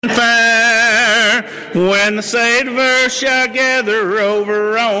fair, when the savers shall gather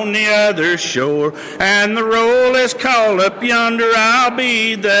over on the other shore, and the roll is called up yonder, I'll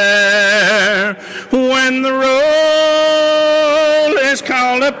be there. When the roll is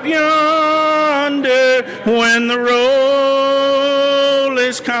called up yonder, when the roll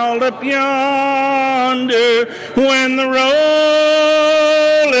is called up yonder, when the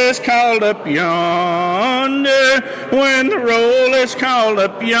roll is called up yonder, when the roll is called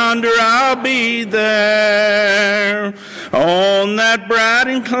up yonder, I'll be there. On that bright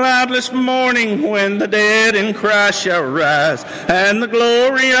and cloudless morning, when the dead in Christ shall rise, and the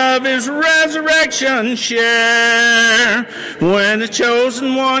glory of his resurrection share, when the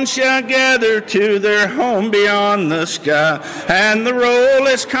chosen ones shall gather to their home beyond the sky, and the roll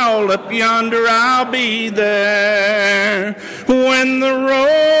is called up yonder, I'll be there. When the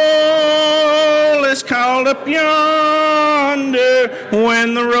roll is called up yonder,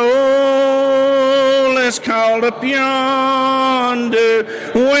 when the roll is called up yonder,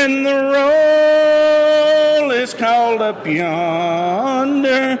 when the roll is called up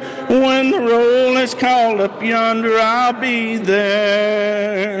yonder, when the roll is called up yonder, I'll be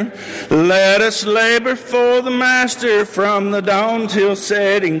there. Let us labor for the Master from the dawn till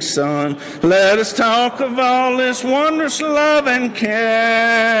setting sun. Let us talk of all his wondrous love and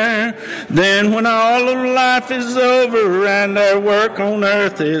care. Then when all of life is over and our work on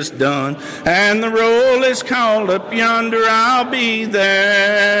earth is done, and the roll is called up yonder, I'll be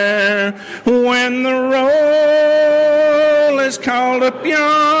there. When the roll is called up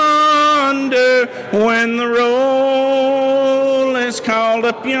yonder, when the roll is called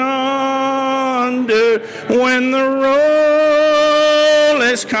up yonder, when the roll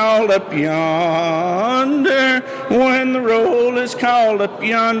is called up yonder, when the roll is called up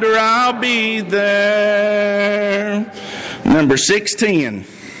yonder, I'll be there. Number 610.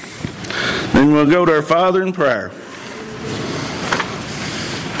 Then we'll go to our Father in prayer.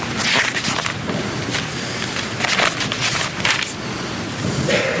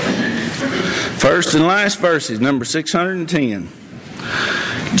 First and last verses, number 610.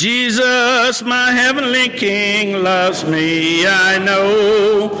 Jesus, my heavenly King, loves me, I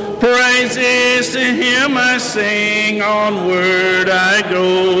know. Praises to him I sing, onward I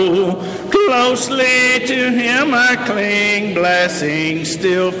go. Closely to him I cling, blessings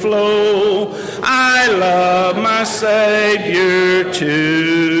still flow. I love my Savior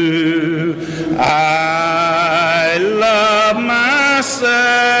too. I love my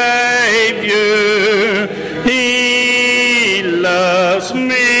Savior. He loves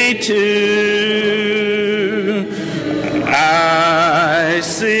me too. I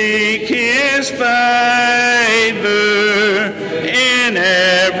seek his favor in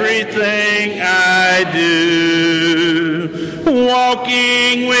everything I do.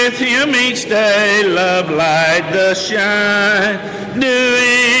 Walking with him each day, love light does shine.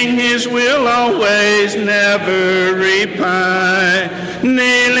 Doing his will always, never repine.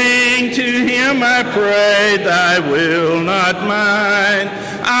 Kneeling to him I pray, thy will not mine.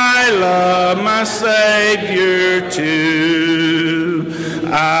 I love my Savior too.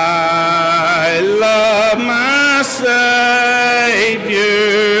 I love my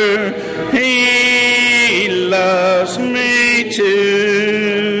Savior. He loves me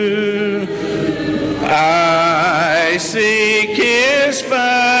too. I seek his favor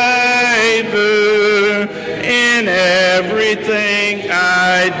in everything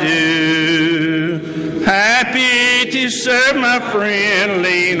I do. Happy to serve my friend,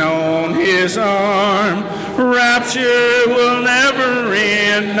 lean on his arm. Rapture will never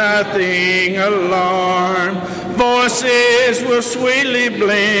end, nothing alarm. Voices will sweetly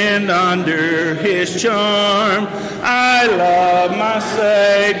blend under his charm. I love my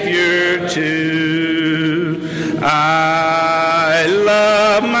Savior too. I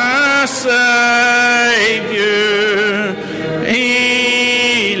love my Savior.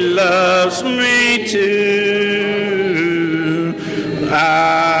 He loves me too.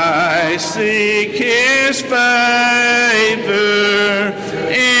 I seek his favor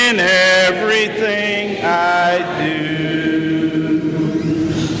in everything I do.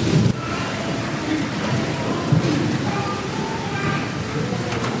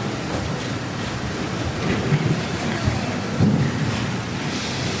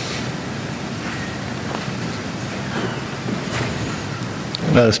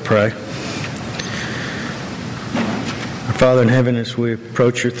 Let us pray. Our Father in heaven, as we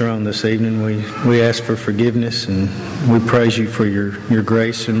approach your throne this evening, we ask for forgiveness and we praise you for your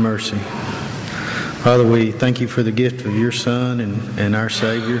grace and mercy. Father, we thank you for the gift of your Son and our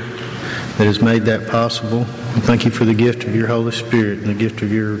Savior that has made that possible. We thank you for the gift of your Holy Spirit and the gift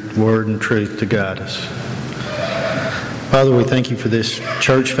of your word and truth to guide us. Father, we thank you for this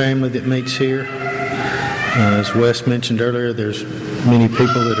church family that meets here. As Wes mentioned earlier, there's many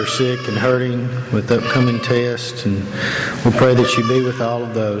people that are sick and hurting with upcoming tests, and we pray that you be with all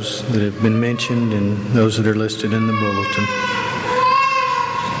of those that have been mentioned and those that are listed in the bulletin.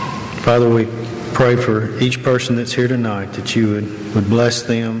 Father, we pray for each person that's here tonight that you would bless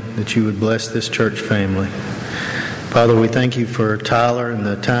them, that you would bless this church family. Father, we thank you for Tyler and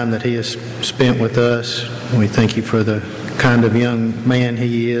the time that he has spent with us. We thank you for the kind of young man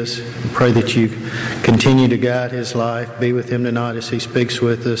he is. We pray that you continue to guide his life, be with him tonight as he speaks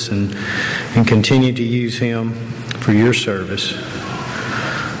with us, and continue to use him for your service.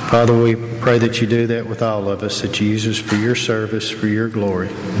 Father, we pray that you do that with all of us, that you use us for your service, for your glory.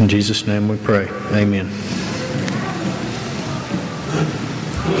 In Jesus' name we pray. Amen.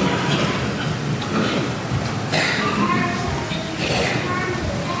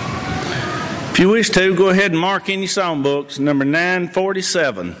 If you wish to, go ahead and mark in your songbooks, number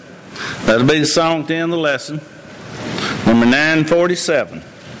 947. That'll be the song to end the lesson. Number 947.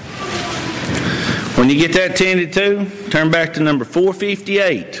 When you get that tended to, turn back to number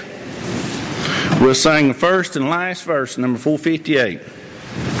 458. We'll sing the first and last verse, number 458.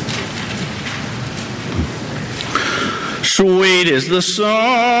 Sweet is the song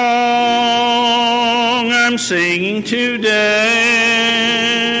I'm singing today.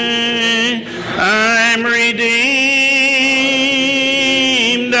 I'm redeemed,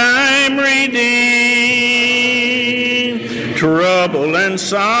 I'm redeemed. Trouble and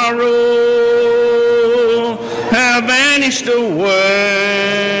sorrow have vanished away.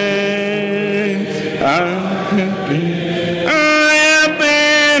 I have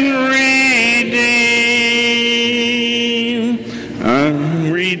been redeemed.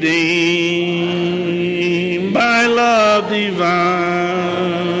 I'm redeemed by love divine.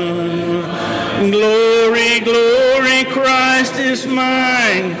 Glory, glory, Christ is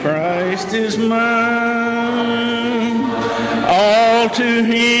mine, Christ is mine. All to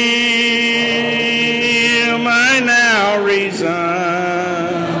him I now resign.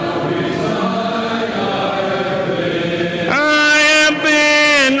 I have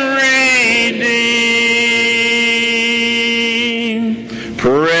been redeemed.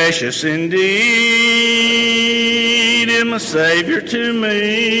 Precious indeed is my Savior to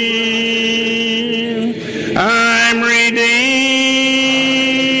me. I'm redeemed,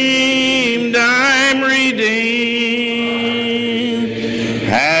 I'm redeemed.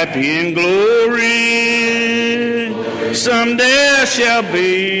 Happy in glory, someday I shall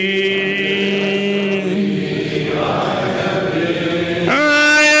be.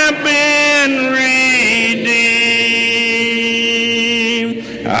 I have been redeemed.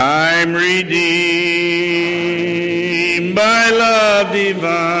 I'm redeemed by love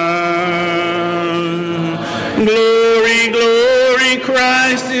divine. Glory, glory,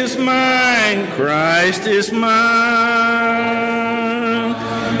 Christ is mine, Christ is mine.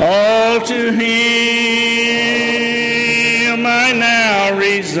 All to him I now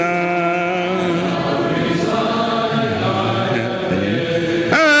resign.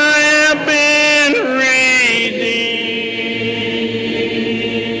 I have been redeemed.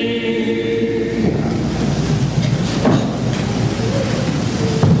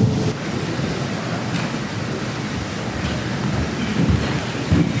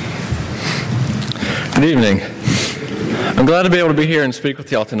 Good evening. I'm glad to be able to be here and speak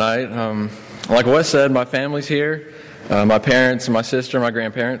with y'all tonight. Like Wes said, my family's here, my parents, and my sister, and my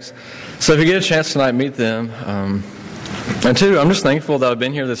grandparents. So if you get a chance tonight, meet them. And two, I'm just thankful that I've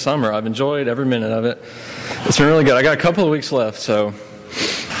been here this summer. I've enjoyed every minute of it. It's been really good. I got a couple of weeks left, so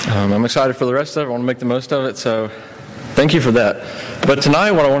I'm excited for the rest of it. I want to make the most of it, so thank you for that. But tonight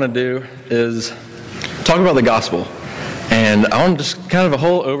what I want to do is talk about the gospel. And I want just kind of a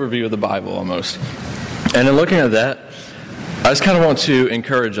whole overview of the Bible almost. And in looking at that, I just kind of want to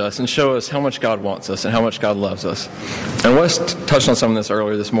encourage us and show us how much God wants us and how much God loves us. And Wes touched on some of this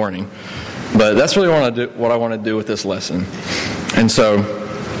earlier this morning, but that's really what I want to do with this lesson. And so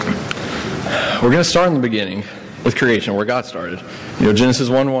we're going to start in the beginning with creation, where God started. Genesis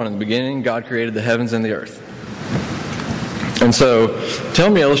 1:1, in the beginning, God created the heavens and the earth. And so to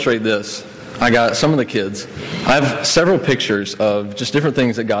help me illustrate this, I got some of the kids. I have several pictures of just different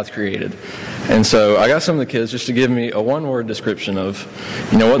things that God's created. And so I got some of the kids just to give me a one-word description of,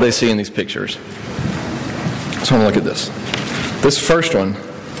 what they see in these pictures. So I want to look at this. This first one,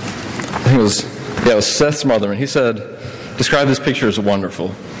 I think it was Seth Smotherman. He said, describe this picture as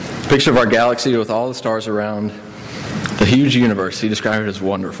wonderful. A picture of our galaxy with all the stars around, the huge universe. He described it as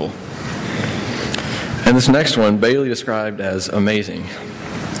wonderful. And And this next one, Bailey described as amazing.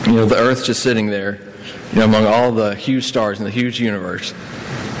 The earth just sitting there, among all the huge stars in the huge universe.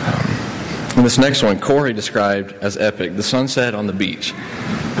 And this next one, Corey described as epic, the sunset on the beach.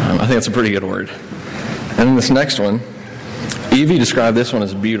 I think that's a pretty good word. And then this next one, Evie described this one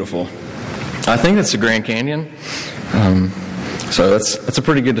as beautiful. I think it's the Grand Canyon. So that's a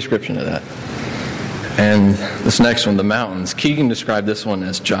pretty good description of that. And this next one, the mountains. Keegan described this one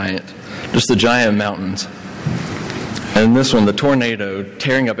as giant, just the giant mountains. And this one, the tornado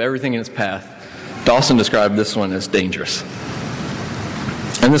tearing up everything in its path. Dawson described this one as dangerous.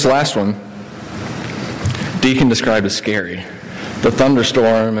 And this last one, Deacon described as scary. The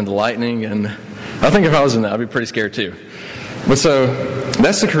thunderstorm and the lightning, and I think if I was in that, I'd be pretty scared too. But so,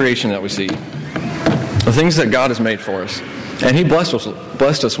 that's the creation that we see. The things that God has made for us. And He blessed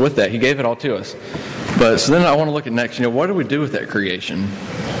us with that. He gave it all to us. But so then I want to look at next, what do we do with that creation?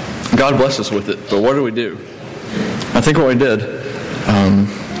 God blessed us with it, but what do we do? I think what we did,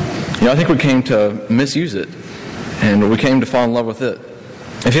 I think we came to misuse it. And we came to fall in love with it.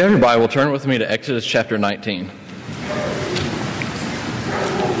 If you have your Bible, turn with me to Exodus chapter 19.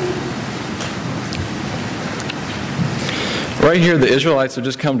 Right here, the Israelites have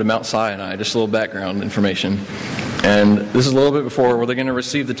just come to Mount Sinai, just a little background information. And this is a little bit before where they're going to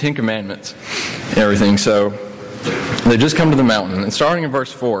receive the 10 Commandments and everything. So they just come to the mountain. And starting in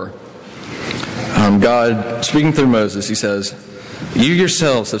verse 4, God, speaking through Moses, He says, "You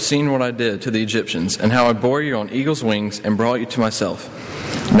yourselves have seen what I did to the Egyptians, and how I bore you on eagle's wings and brought you to myself.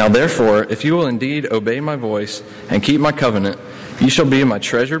 Now therefore, if you will indeed obey my voice and keep my covenant, you shall be my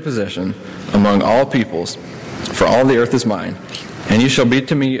treasured possession among all peoples, for all the earth is mine, and you shall be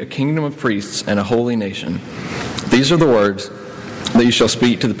to me a kingdom of priests and a holy nation. These are the words that you shall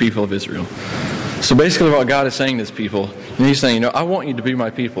speak to the people of Israel." So basically what God is saying to His people, He's saying, I want you to be my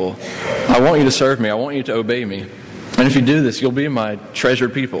people. I want you to serve me. I want you to obey me. And if you do this, you'll be my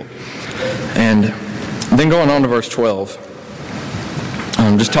treasured people. And then going on to verse 12,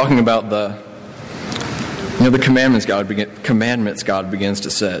 just talking about the commandments God begins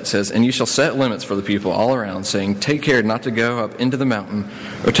to set. It says, "And you shall set limits for the people all around, saying, take care not to go up into the mountain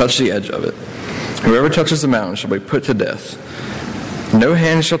or touch the edge of it. Whoever touches the mountain shall be put to death. No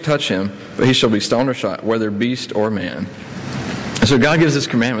hand shall touch him, but he shall be stoned or shot, whether beast or man." And so God gives this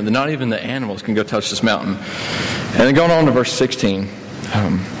commandment that not even the animals can go touch this mountain. And then going on to verse 16,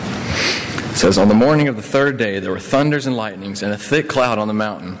 it says, "On the morning of the third day there were thunders and lightnings and a thick cloud on the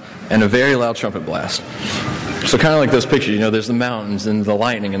mountain and a very loud trumpet blast." So kind of like those pictures, there's the mountains and the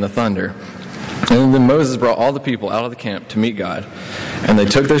lightning and the thunder. And then Moses brought all the people out of the camp to meet God, and they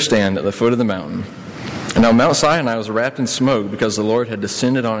took their stand at the foot of the mountain. And now Mount Sinai was wrapped in smoke because the Lord had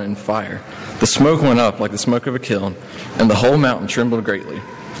descended on it in fire. The smoke went up like the smoke of a kiln, and the whole mountain trembled greatly.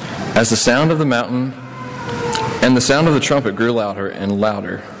 As the sound of the mountain and the sound of the trumpet grew louder and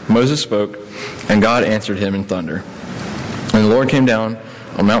louder, Moses spoke, and God answered him in thunder. And the Lord came down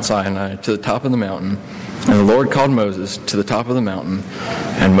on Mount Sinai to the top of the mountain, and the Lord called Moses to the top of the mountain,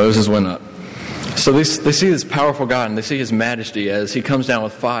 and Moses went up. So they see this powerful God, and they see His majesty as He comes down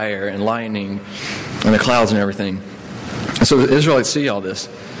with fire and lightning and the clouds and everything. And so the Israelites see all this.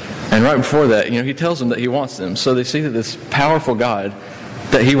 And right before that, He tells them that He wants them. So they see that this powerful God,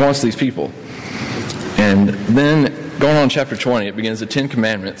 that He wants these people. And then going on in chapter 20, it begins the 10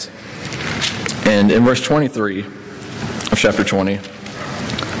 Commandments. And in verse 23 of chapter 20,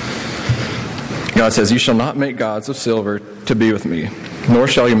 God says, "You shall not make gods of silver to be with me, nor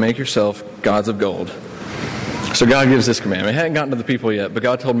shall you make yourself gods of gold." So God gives this commandment. It hadn't gotten to the people yet, but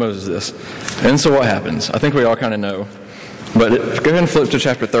God told Moses this. And so what happens? I think we all kind of know. But go ahead and flip to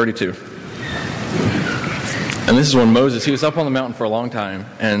chapter 32. And this is when Moses, he was up on the mountain for a long time.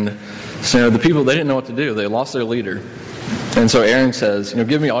 And so the people, they didn't know what to do. They lost their leader. And so Aaron says,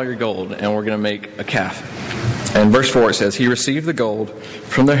 give me all your gold, and we're going to make a calf. And verse 4 it says, "He received the gold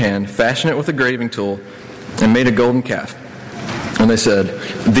from their hand, fashioned it with a graving tool, and made a golden calf. And they said,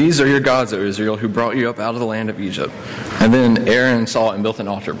 'These are your gods, O Israel, who brought you up out of the land of Egypt.' And then Aaron saw it and built an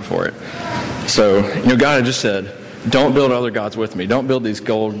altar before it." So, God had just said, don't build other gods with me. Don't build these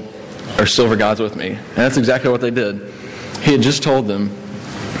gold or silver gods with me. And that's exactly what they did. He had just told them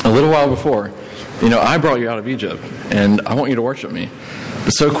a little while before, I brought you out of Egypt, and I want you to worship me.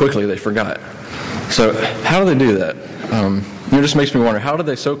 But so quickly they forgot. So how do they do that? It just makes me wonder, how did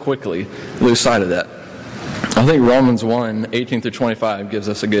they so quickly lose sight of that? I think Romans 1, 18 through 25 gives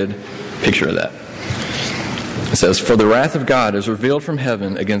us a good picture of that. It says, "For the wrath of God is revealed from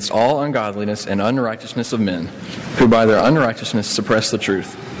heaven against all ungodliness and unrighteousness of men, who by their unrighteousness suppress the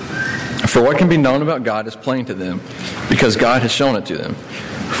truth. For what can be known about God is plain to them, because God has shown it to them.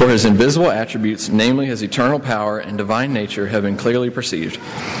 For his invisible attributes, namely his eternal power and divine nature, have been clearly perceived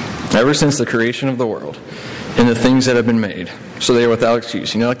ever since the creation of the world in the things that have been made. So they are without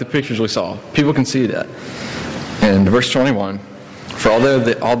excuse. Like the pictures we saw. People can see that. And verse 21, for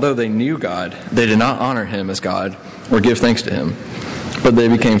although they knew God, they did not honor him as God or give thanks to him. But they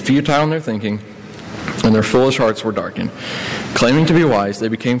became futile in their thinking, and their foolish hearts were darkened. Claiming to be wise, they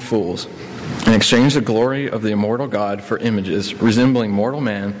became fools, and exchanged the glory of the immortal God for images resembling mortal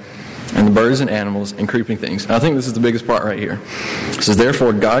man and the birds and animals and creeping things. And I think this is the biggest part right here. It says,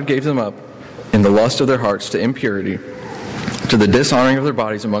 therefore God gave them up in the lust of their hearts to impurity, to the dishonoring of their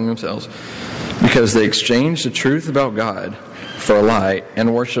bodies among themselves, because they exchanged the truth about God for a lie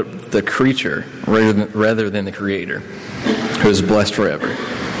and worshiped the creature rather than the Creator, who is blessed forever.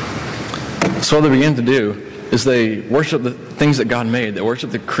 So what they began to do is they worship the things that God made. They worship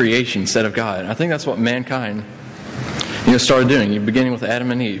the creation instead of God. And I think that's what mankind started doing. Beginning with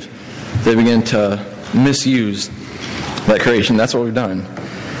Adam and Eve. They began to misuse that creation. That's what we've done.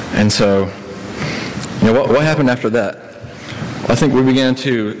 And so, what happened after that? I think we began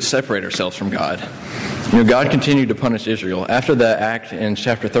to separate ourselves from God. God continued to punish Israel. After that act in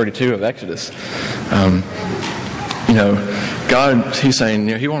chapter 32 of Exodus, God, he's saying,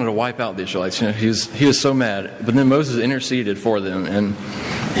 he wanted to wipe out the Israelites. He was so mad. But then Moses interceded for them and,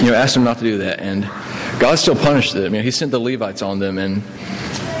 asked them not to do that. And God still punished them. He sent the Levites on them, and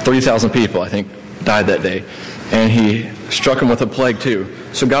 3,000 people, I think, died that day. And he struck them with a plague too.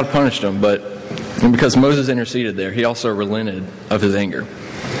 So God punished them. But because Moses interceded there, he also relented of his anger.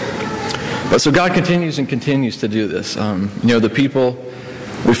 But so God continues to do this. The people,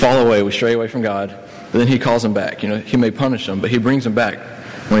 we fall away, we stray away from God. But then he calls them back. He may punish them, but he brings them back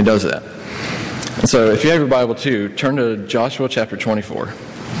when he does that. And so if you have your Bible too, turn to Joshua chapter 24.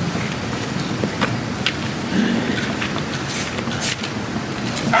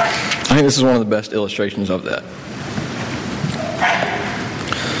 I think this is one of the best illustrations of that.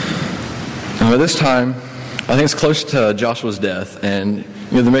 Now at this time, I think it's close to Joshua's death, and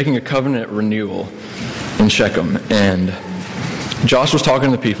they're making a covenant renewal in Shechem. And Joshua's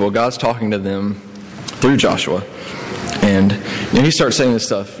talking to the people, God's talking to them through Joshua. And he starts saying this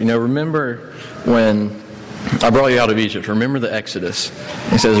stuff. Remember when I brought you out of Egypt. Remember the Exodus.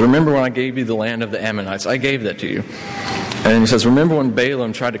 He says, remember when I gave you the land of the Ammonites. I gave that to you. And he says, remember when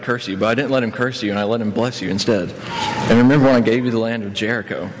Balaam tried to curse you, but I didn't let him curse you, and I let him bless you instead. And remember when I gave you the land of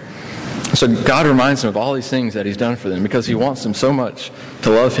Jericho. So God reminds them of all these things that he's done for them because he wants them so much to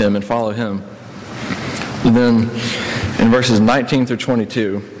love him and follow him. And then in verses 19 through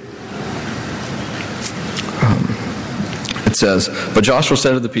 22, it says, but Joshua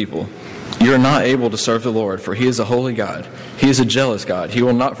said to the people, you are not able to serve the Lord, for he is a holy God. He is a jealous God. He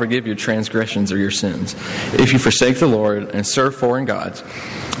will not forgive your transgressions or your sins. If you forsake the Lord and serve foreign gods,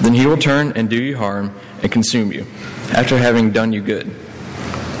 then he will turn and do you harm and consume you, after having done you good.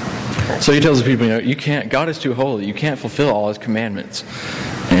 So he tells the people, you can't, God is too holy. You can't fulfill all his commandments.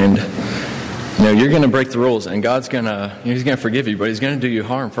 And, you're going to break the rules, and God's going to, he's going to forgive you, but he's going to do you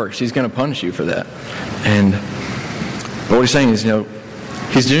harm first. He's going to punish you for that. And what he's saying is,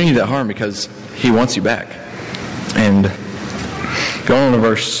 he's doing you that harm because he wants you back. And going on to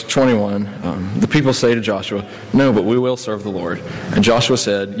verse 21, the people say to Joshua, no, but we will serve the Lord. And Joshua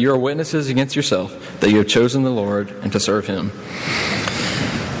said, you are witnesses against yourself that you have chosen the Lord and to serve him.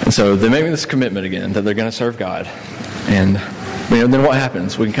 And so they make this commitment again that they're going to serve God. And then what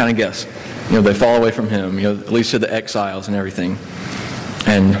happens? We can kind of guess. They fall away from him, at least to the exiles and everything.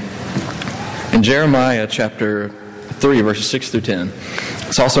 And in Jeremiah chapter 3, verses 6 through 10,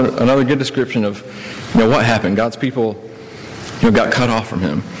 it's also another good description of what happened. God's people got cut off from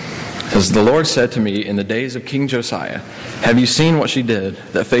him. It says, the Lord said to me in the days of King Josiah, have you seen what she did,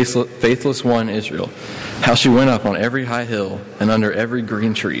 that faithless one Israel? How she went up on every high hill and under every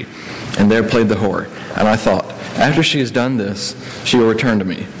green tree, and there played the whore. And I thought, after she has done this, she will return to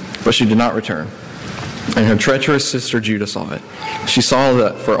me. But she did not return. And her treacherous sister Judah saw it. She saw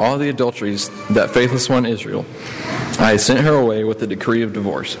that for all the adulteries that faithless one Israel, I had sent her away with a decree of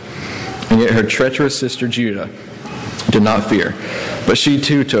divorce. And yet her treacherous sister Judah did not fear. But she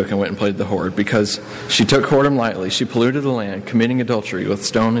too took and went and played the whore. Because she took whoredom lightly, she polluted the land, committing adultery with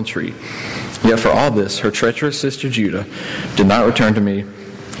stone and tree. Yet for all this, her treacherous sister Judah did not return to me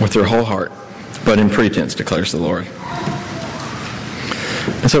with her whole heart, but in pretense, declares the Lord.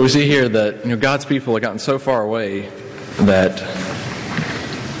 And so we see here that God's people have gotten so far away that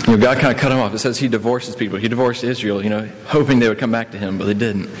God kind of cut them off. It says he divorced his people. He divorced Israel, hoping they would come back to him, but they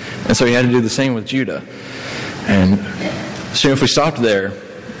didn't. And so he had to do the same with Judah. And so if we stopped there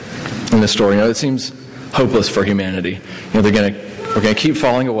in this story, it seems hopeless for humanity. They're going to we're going to keep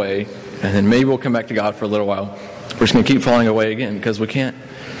falling away, and then maybe we'll come back to God for a little while. We're just going to keep falling away again because we couldn't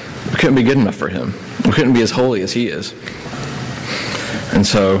be good enough for Him. We couldn't be as holy as He is. And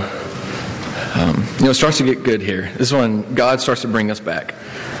so, it starts to get good here. This is when God starts to bring us back.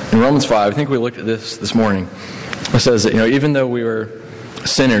 In Romans 5, I think we looked at this morning. It says that, even though we were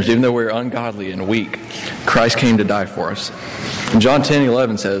sinners, even though we were ungodly and weak, Christ came to die for us. And John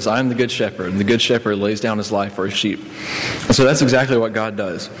 10:11 says, I am the good shepherd, and the good shepherd lays down his life for his sheep. And so that's exactly what God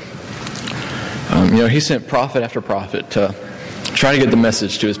does. He sent prophet after prophet to try to get the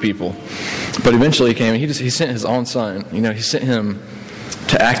message to His people. But eventually He came, and He sent His own Son. He sent Him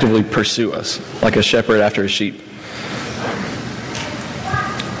to actively pursue us, like a shepherd after his sheep.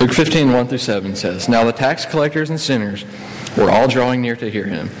 Luke 15:1-7 says, Now the tax collectors and sinners were all drawing near to hear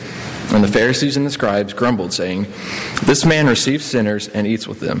Him. And the Pharisees and the scribes grumbled, saying, This man receives sinners and eats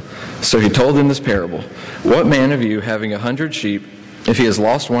with them. So He told them this parable. What man of you, having 100 sheep, if he has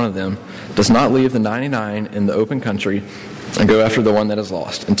lost one of them, does not leave the 99 in the open country and go after the one that is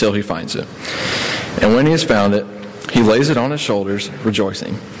lost until he finds it? And when he has found it, he lays it on his shoulders,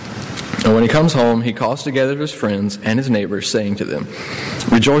 rejoicing. And when he comes home, he calls together his friends and his neighbors, saying to them,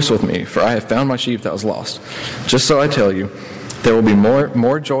 Rejoice with me, for I have found my sheep that was lost. Just so I tell you, there will be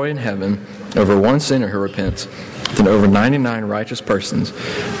more joy in heaven over one sinner who repents than over 99 righteous persons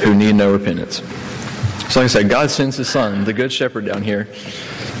who need no repentance. So like I said, God sends His Son, the Good Shepherd, down here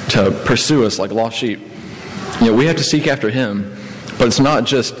to pursue us like lost sheep. We have to seek after Him, but it's not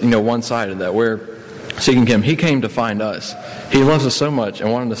just one side of that. We're seeking Him. He came to find us. He loves us so much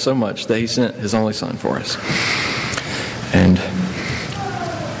and wanted us so much that He sent His only Son for us. And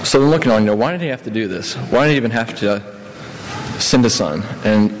so then looking on, why did He have to do this? Why did He even have to send His Son?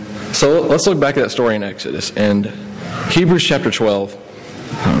 And so let's look back at that story in Exodus. And Hebrews chapter 12,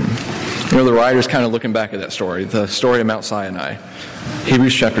 the writer's kind of looking back at that story, the story of Mount Sinai.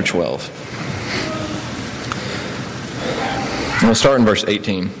 Hebrews chapter 12. And we'll start in verse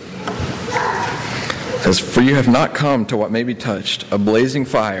 18. It says, For you have not come to what may be touched, a blazing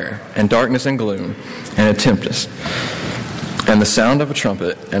fire, and darkness and gloom, and a tempest, and the sound of a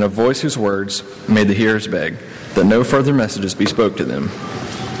trumpet, and a voice whose words made the hearers beg, that no further messages be spoke to them.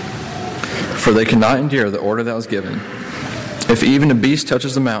 For they cannot endure the order that was given. If even a beast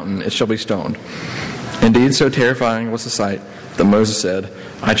touches the mountain, it shall be stoned. Indeed, so terrifying was the sight that Moses said,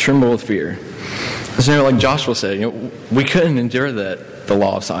 I tremble with fear. So, like Joshua said, we couldn't endure that, the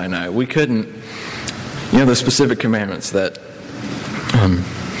law of Sinai. We couldn't, the specific commandments that,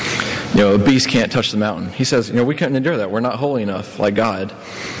 a beast can't touch the mountain. He says, we couldn't endure that. We're not holy enough, like God,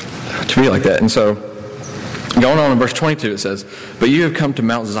 to be like that. And so, going on in verse 22, it says, But you have come to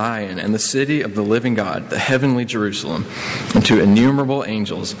Mount Zion and the city of the living God, the heavenly Jerusalem, and to innumerable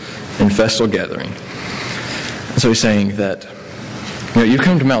angels in festal gathering. So he's saying that, you've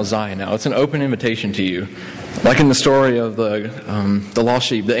come to Mount Zion now. It's an open invitation to you. Like in the story of the lost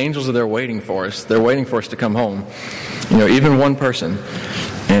sheep, the angels are there waiting for us. They're waiting for us to come home. Even one person.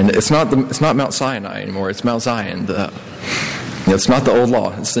 And it's not Mount Sinai anymore. It's Mount Zion. It's not the old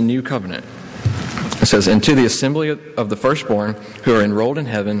law. It's the new covenant. It says, And to the assembly of the firstborn who are enrolled in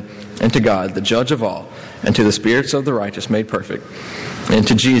heaven, and to God, the judge of all, and to the spirits of the righteous made perfect, and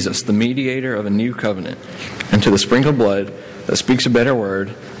to Jesus, the mediator of a new covenant, and to the sprinkled blood that speaks a better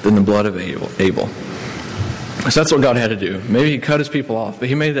word than the blood of Abel. So that's what God had to do. Maybe He cut His people off, but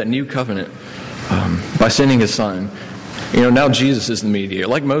He made that new covenant by sending His Son. Now Jesus is the mediator.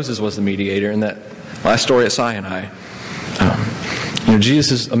 Like Moses was the mediator in that last story at Sinai.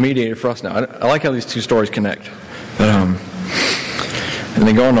 Jesus is a mediator for us now. I like how these two stories connect. But, and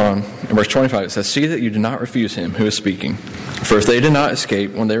then going on, in verse 25, it says, See that you do not refuse Him who is speaking. For if they did not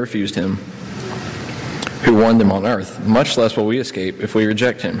escape when they refused Him who warned them on earth, much less will we escape if we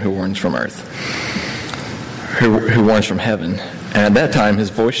reject Him who warns from earth, who warns from heaven. And at that time His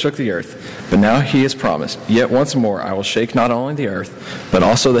voice shook the earth. But now He has promised, Yet once more I will shake not only the earth, but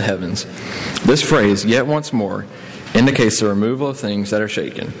also the heavens. This phrase, yet once more, indicates the removal of things that are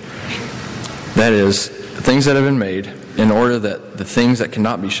shaken. That is, things that have been made in order that the things that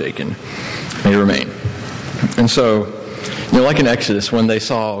cannot be shaken may remain. And so, like in Exodus, when they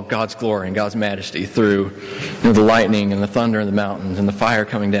saw God's glory and God's majesty through the lightning and the thunder in the mountains and the fire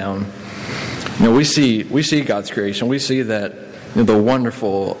coming down, we see God's creation. We see that the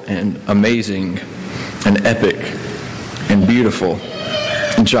wonderful and amazing and epic and beautiful,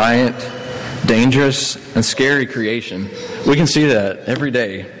 giant, dangerous, and scary creation. We can see that every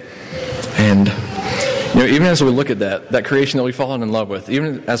day. And even as we look at that creation that we've fallen in love with,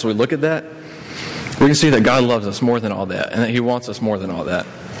 even as we look at that, we can see that God loves us more than all that, and that He wants us more than all that.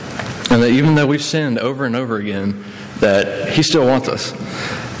 And that even though we've sinned over and over again, that he still wants us.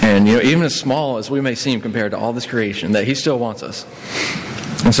 And, even as small as we may seem compared to all this creation, that he still wants us.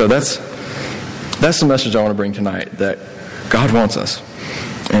 And so that's the message I want to bring tonight, that God wants us.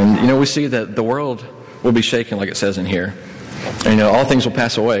 And, we see that the world will be shaken, like it says in here. And, all things will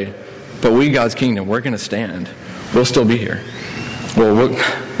pass away. But we, God's kingdom, we're going to stand. We'll still be here. We'll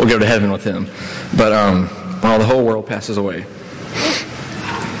go to heaven with him. But the whole world passes away.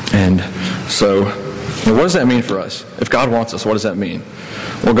 And so, what does that mean for us? If God wants us, what does that mean?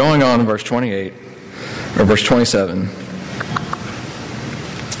 Well, going on in verse 28, or verse 27,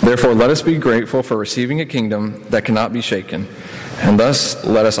 therefore let us be grateful for receiving a kingdom that cannot be shaken, and thus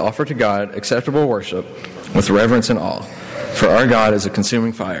let us offer to God acceptable worship with reverence and awe, for our God is a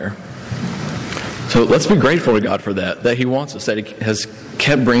consuming fire. So let's be grateful to God for that he wants us, that he has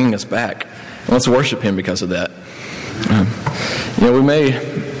kept bringing us back. And let's worship him because of that.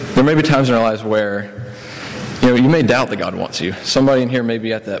 There may be times in our lives where, you may doubt that God wants you. Somebody in here may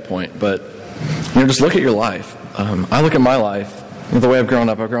be at that point, but, just look at your life. I look at my life, the way I've grown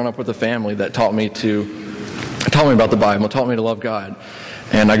up. I've grown up with a family that taught me about the Bible, taught me to love God.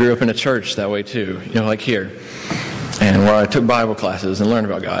 And I grew up in a church that way too, like here. And where I took Bible classes and learned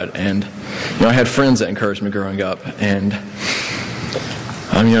about God. And, I had friends that encouraged me growing up. And,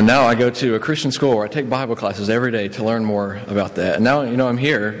 now I go to a Christian school where I take Bible classes every day to learn more about that. And now, I'm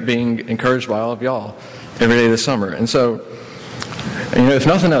here being encouraged by all of y'all every day this summer. And so, if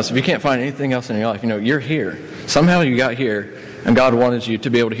nothing else, if you can't find anything else in your life, you're here. Somehow you got here, and God wanted you to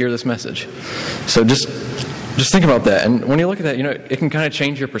be able to hear this message. So just think about that. And when you look at that, it can kind of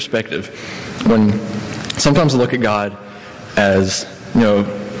change your perspective. When sometimes I look at God as,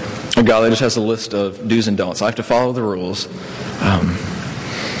 a God that just has a list of do's and don'ts. I have to follow the rules.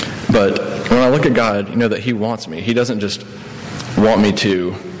 But when I look at God, that he wants me. He doesn't just want me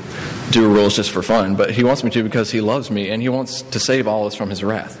to do rules just for fun, but he wants me to because he loves me, and he wants to save all of us from his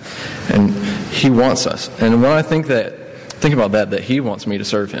wrath. And he wants us. And when I think about that he wants me to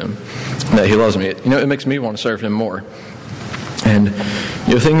serve him, that he loves me, it makes me want to serve him more. And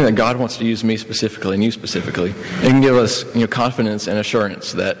thinking that God wants to use me specifically and you specifically, it can give us confidence and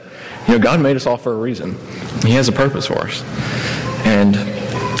assurance that God made us all for a reason. He has a purpose for us. And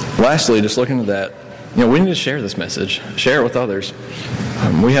lastly, just looking at that, we need to share this message, share it with others.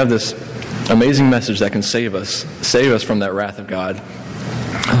 We have this amazing message that can save us from that wrath of God.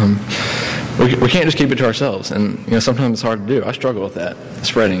 We can't just keep it to ourselves, and sometimes it's hard to do. I struggle with that,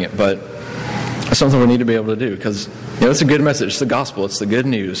 spreading it, but it's something we need to be able to do because it's a good message. It's the gospel. It's the good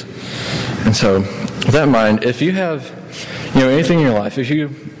news. And so, with that in mind, if you have anything in your life, if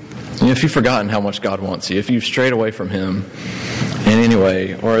you've forgotten how much God wants you, if you've strayed away from him in any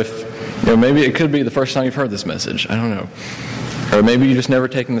way, or if maybe it could be the first time you've heard this message, I don't know. Or maybe you just never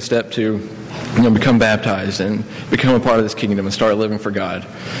taken the step to become baptized and become a part of this kingdom and start living for God.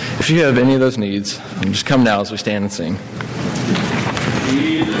 If you have any of those needs, just come now as we stand and sing.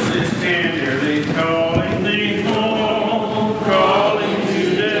 Jesus is tenderly calling thee home, calling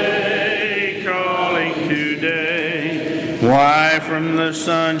today. Why from the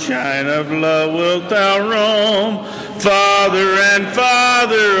sunshine of love wilt thou roam, farther and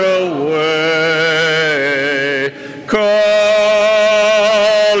farther away? Calling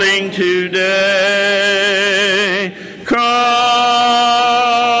today, calling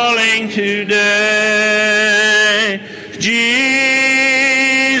today.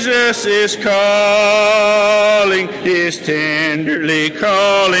 Jesus is calling, is tenderly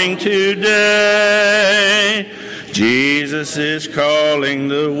calling today. Jesus is calling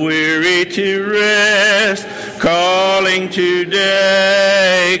the weary to rest, calling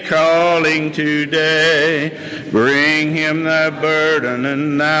today, calling today. Bring him thy burden,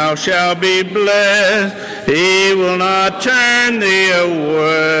 and thou shalt be blessed. He will not turn thee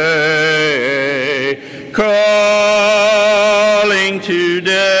away. Calling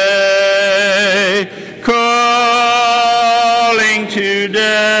today, calling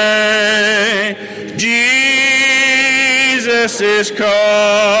today. Jesus is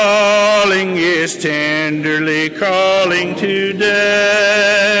calling, is tenderly calling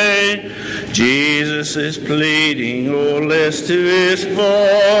today. Jesus is pleading, oh, listen to his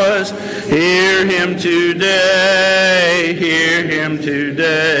voice. Hear him today, hear him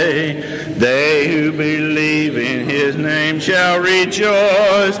today. They who believe in his name shall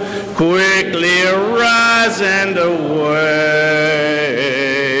rejoice. Quickly arise and away.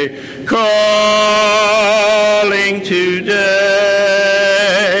 Calling today,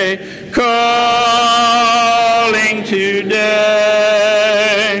 calling today.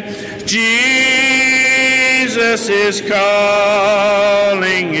 Jesus is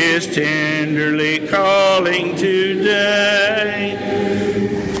calling, is tenderly calling today.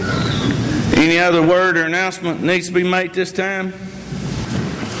 other word or announcement needs to be made this time?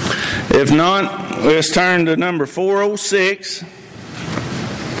 If not, let's turn to number 406.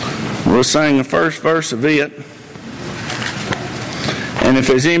 We'll sing the first verse of it. And if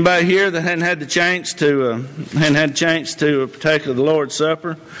there's anybody here that hadn't had the chance to partake of the Lord's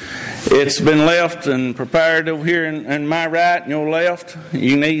Supper, it's been left and prepared over here in my right and your left.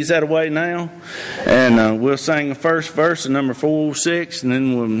 You can ease that away now. And we'll sing the first verse of number 406, and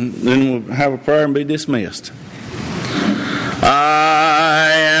then we'll have a prayer and be dismissed.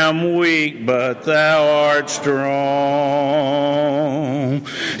 I am weak, but thou art strong.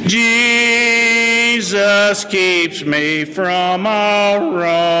 Jesus keeps me from all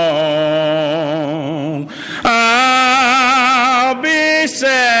wrong. I'll be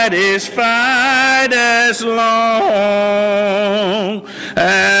satisfied as long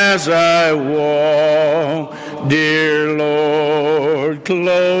as I walk, dear Lord,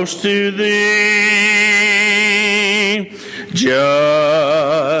 close to Thee.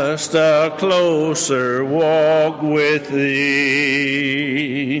 Just a closer walk with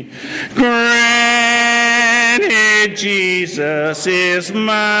Thee. Granted, Jesus is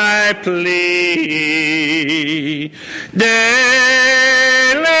my plea. Daily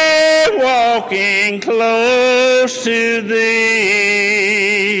walking close to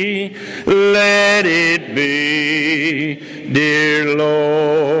Thee. Let it be, dear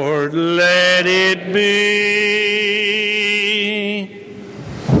Lord, let it be.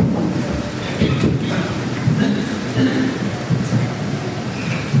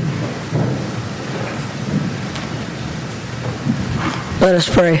 Let us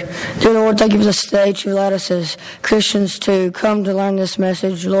pray. Dear Lord, thank you for this day that you allowed us as Christians to come to learn this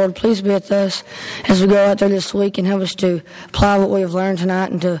message. Lord, please be with us as we go out there this week and help us to apply what we have learned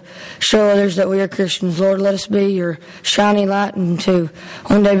tonight and to show others that we are Christians. Lord, let us be your shining light and to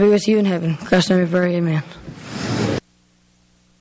one day be with you in heaven. In Christ's name we pray, amen.